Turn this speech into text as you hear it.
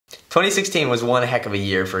2016 was one heck of a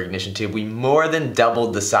year for IgnitionTube. We more than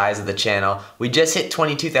doubled the size of the channel. We just hit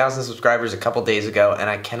 22,000 subscribers a couple days ago, and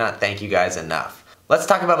I cannot thank you guys enough. Let's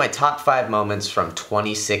talk about my top 5 moments from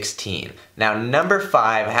 2016. Now, number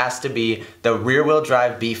 5 has to be the rear-wheel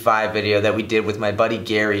drive B5 video that we did with my buddy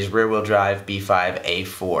Gary's rear-wheel drive B5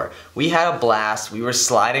 A4. We had a blast. We were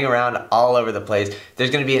sliding around all over the place.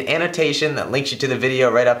 There's going to be an annotation that links you to the video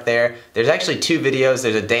right up there. There's actually 2 videos.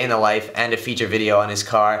 There's a day in the life and a feature video on his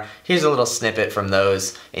car. Here's a little snippet from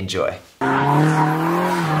those. Enjoy.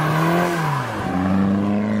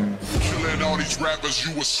 Rappers,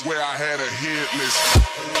 you would swear I had a hit list.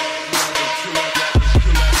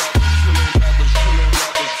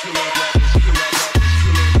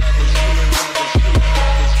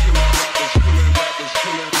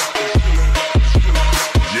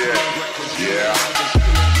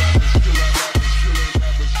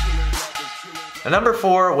 Now, number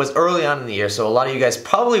 4 was early on in the year, so a lot of you guys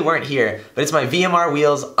probably weren't here, but it's my VMR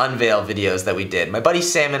Wheels unveil videos that we did. My buddy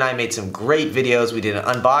Sam and I made some great videos. We did an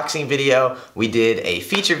unboxing video, we did a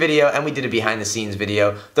feature video, and we did a behind the scenes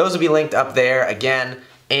video. Those will be linked up there again,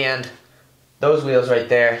 and those wheels right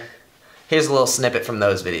there. Here's a little snippet from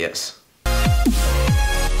those videos.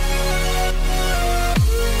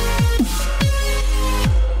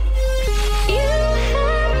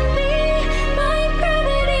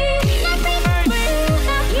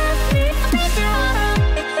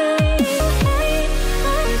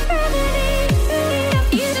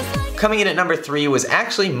 Coming in at number 3 was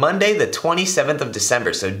actually Monday the 27th of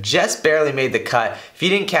December, so just barely made the cut. If you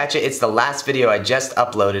didn't catch it, it's the last video I just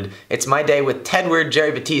uploaded. It's my day with Tedward,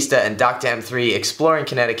 Jerry Batista, and DocDam3 exploring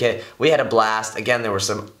Connecticut. We had a blast. Again, there were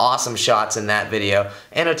some awesome shots in that video.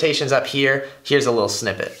 Annotations up here. Here's a little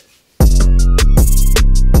snippet.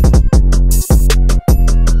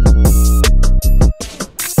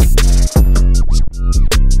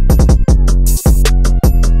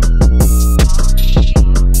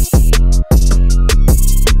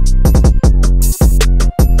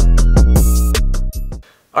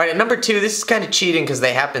 Alright, at number 2, this is kind of cheating because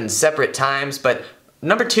they happen separate times, but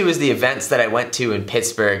number 2 is the events that I went to in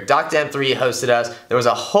Pittsburgh. DocDam3 hosted us. There was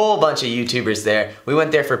a whole bunch of YouTubers there. We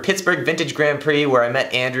went there for Pittsburgh Vintage Grand Prix where I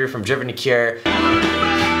met Andrew from Driven to Cure.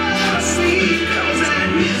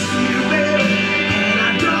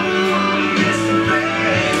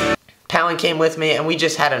 Palin came with me and we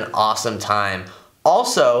just had an awesome time.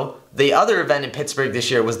 Also, the other event in Pittsburgh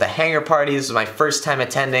this year was the Hangar Party. This was my first time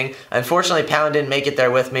attending. Unfortunately, Palin didn't make it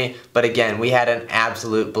there with me, but again, we had an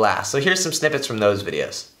absolute blast. So here's some snippets from those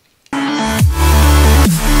videos.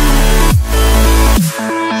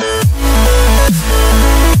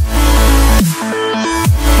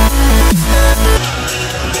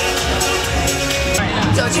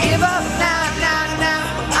 Don't you give up now, now,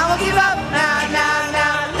 now. I won't give up now, now,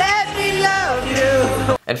 now. Let me love you.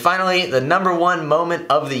 And finally, the number 1 moment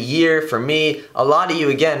of the year for me. A lot of you,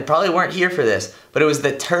 again, probably weren't here for this, but it was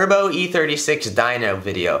the Turbo E36 dyno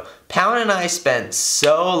video. Palin and I spent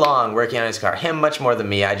so long working on his car. Him much more than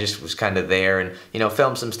me. I just was kind of there and, you know,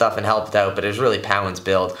 filmed some stuff and helped out, but it was really Palin's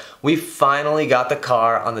build. We finally got the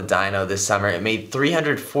car on the dyno this summer. It made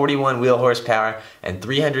 341 wheel horsepower and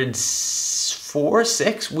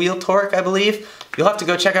 346 wheel torque, I believe. You'll have to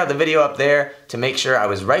go check out the video up there to make sure I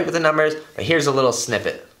was right with the numbers, but here's a little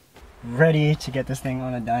snippet. Ready to get this thing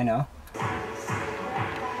on a dyno.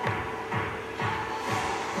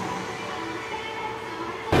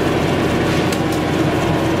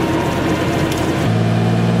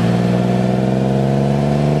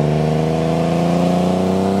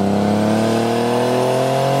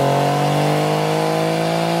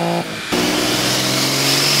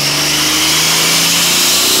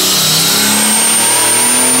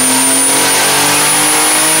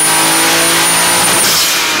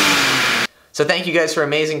 So thank you guys for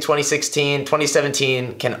amazing 2016.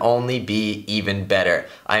 2017 can only be even better.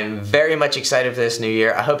 I'm very much excited for this new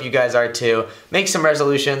year. I hope you guys are too. Make some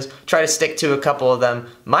resolutions. Try to stick to a couple of them.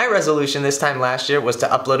 My resolution this time last year was to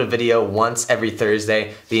upload a video once every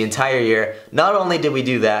Thursday the entire year. Not only did we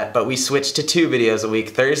do that, but we switched to 2 videos a week,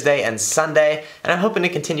 Thursday and Sunday, and I'm hoping to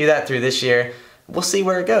continue that through this year. We'll see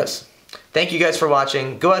where it goes. Thank you guys for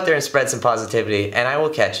watching. Go out there and spread some positivity, and I will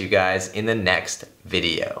catch you guys in the next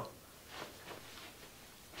video.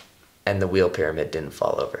 And the wheel pyramid didn't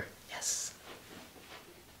fall over. Yes.